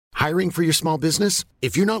Hiring for your small business?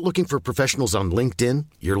 If you're not looking for professionals on LinkedIn,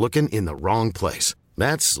 you're looking in the wrong place.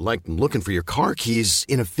 That's like looking for your car keys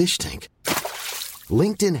in a fish tank.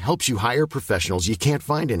 LinkedIn helps you hire professionals you can't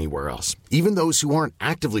find anywhere else, even those who aren't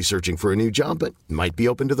actively searching for a new job but might be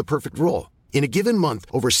open to the perfect role. In a given month,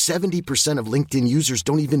 over 70% of LinkedIn users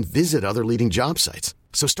don't even visit other leading job sites.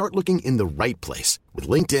 So start looking in the right place. With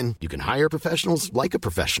LinkedIn, you can hire professionals like a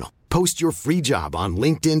professional. Post your free job on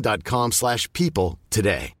linkedin.com/people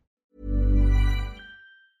today.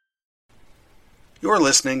 You're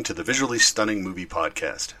listening to the Visually Stunning Movie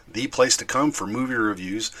Podcast, the place to come for movie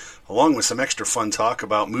reviews, along with some extra fun talk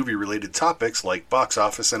about movie-related topics like box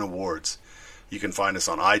office and awards. You can find us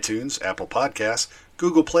on iTunes, Apple Podcasts,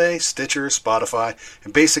 Google Play, Stitcher, Spotify,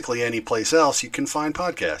 and basically any place else you can find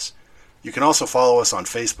podcasts. You can also follow us on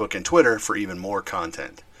Facebook and Twitter for even more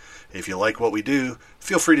content. If you like what we do,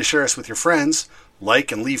 feel free to share us with your friends,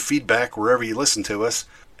 like and leave feedback wherever you listen to us,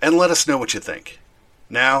 and let us know what you think.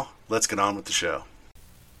 Now, let's get on with the show.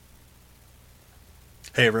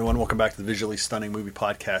 Hey everyone, welcome back to the Visually Stunning Movie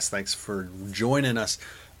Podcast. Thanks for joining us.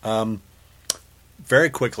 Very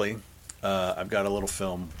quickly, I've got a little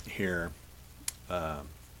film here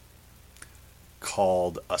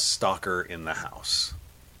called A Stalker in the House.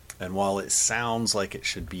 And while it sounds like it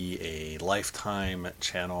should be a Lifetime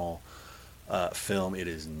channel film, it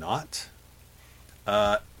is not.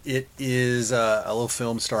 It is a little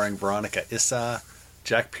film starring Veronica Issa,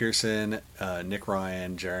 Jack Pearson, Nick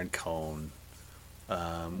Ryan, Jaron Cohn,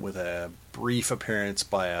 with a brief appearance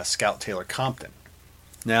by Scout Taylor Compton.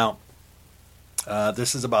 Now,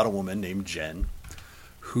 this is about a woman named Jen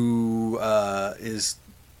who is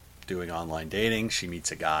doing online dating. She meets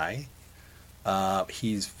a guy.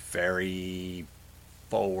 He's very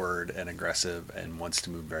forward and aggressive and wants to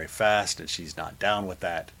move very fast, and she's not down with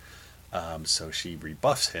that. So she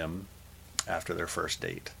rebuffs him after their first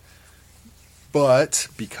date. But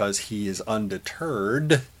because he is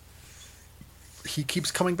undeterred, he keeps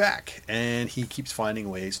coming back, and he keeps finding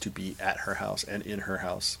ways to be at her house and in her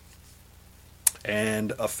house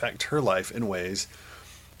and affect her life in ways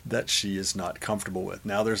that she is not comfortable with.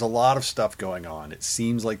 Now, there's a lot of stuff going on. It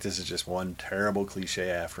seems like this is just one terrible cliche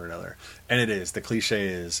after another. And it is. The cliche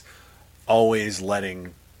is always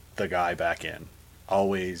letting the guy back in.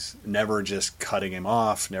 Always, never just cutting him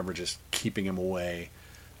off, never just keeping him away.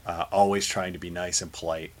 Always trying to be nice and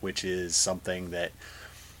polite, which is something that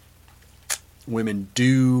women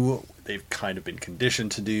do. They've kind of been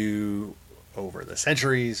conditioned to do over the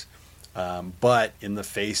centuries. But in the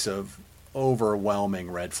face of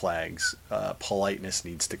overwhelming red flags, politeness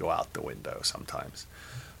needs to go out the window sometimes.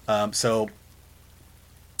 So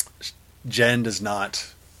Jen does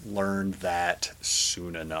not learn that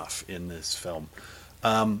soon enough in this film.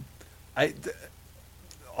 A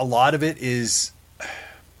lot of it is,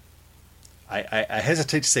 I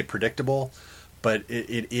hesitate to say predictable, but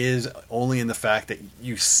it is only in the fact that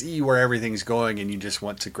you see where everything's going and you just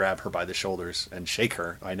want to grab her by the shoulders and shake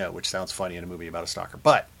her. I know, which sounds funny in a movie about a stalker,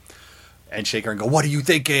 and shake her and go, "What are you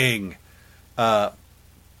thinking?" But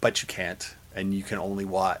you can't, and you can only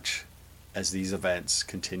watch as these events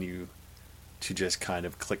continue to just kind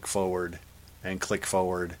of click forward and click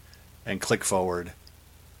forward and click forward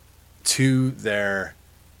to their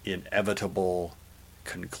inevitable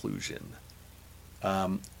conclusion.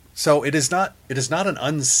 So it is not an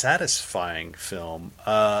unsatisfying film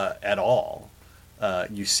at all.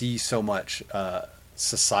 You see so much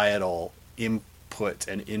societal input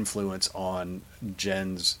and influence on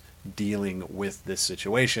Jen's dealing with this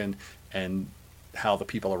situation and how the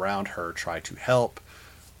people around her try to help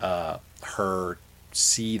her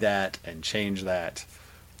see that and change that,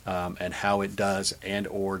 and how it does and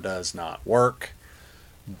or does not work.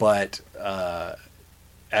 But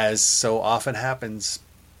as so often happens,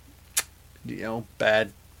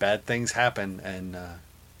 bad things happen, and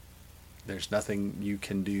there's nothing you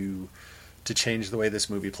can do to change the way this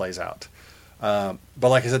movie plays out. But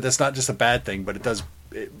like I said, that's not just a bad thing, but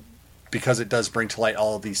because it does bring to light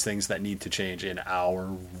all of these things that need to change in our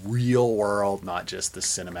real world, not just the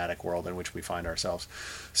cinematic world in which we find ourselves.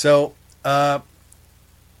 So,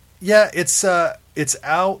 it's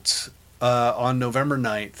out on November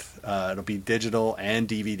 9th. It'll be digital and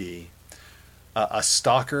DVD. A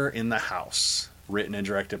Stalker in the House, written and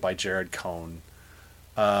directed by Jared Cohn.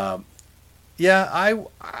 I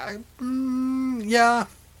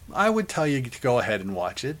would tell you to go ahead and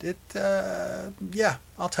watch it.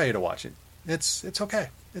 I'll tell you to watch it. It's okay.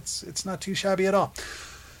 It's not too shabby at all.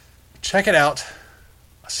 Check it out.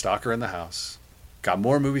 A Stalker in the House. Got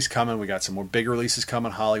more movies coming. We got some more big releases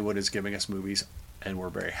coming. Hollywood is giving us movies, and we're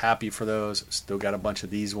very happy for those. Still got a bunch of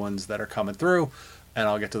these ones that are coming through. and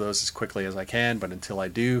I'll get to those as quickly as I can. But until I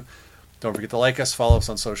do, don't forget to like us, follow us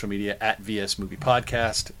on social media at VS Movie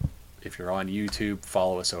Podcast. If you're on YouTube,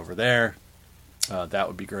 follow us over there. That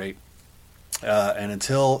would be great. And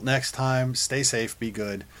until next time, stay safe, be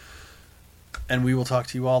good, and we will talk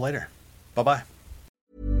to you all later. Bye-bye.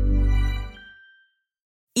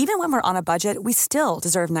 Even when we're on a budget, we still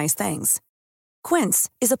deserve nice things. Quince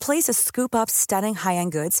is a place to scoop up stunning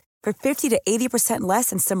high-end goods for 50 to 80%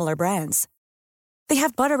 less than similar brands. They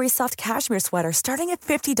have buttery soft cashmere sweaters starting at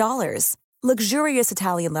 $50, luxurious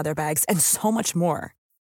Italian leather bags, and so much more.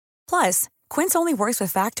 Plus, Quince only works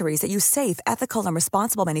with factories that use safe, ethical, and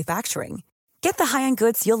responsible manufacturing. Get the high-end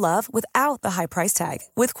goods you'll love without the high price tag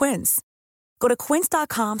with Quince. Go to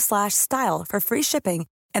quince.com/style for free shipping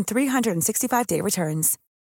and 365-day returns.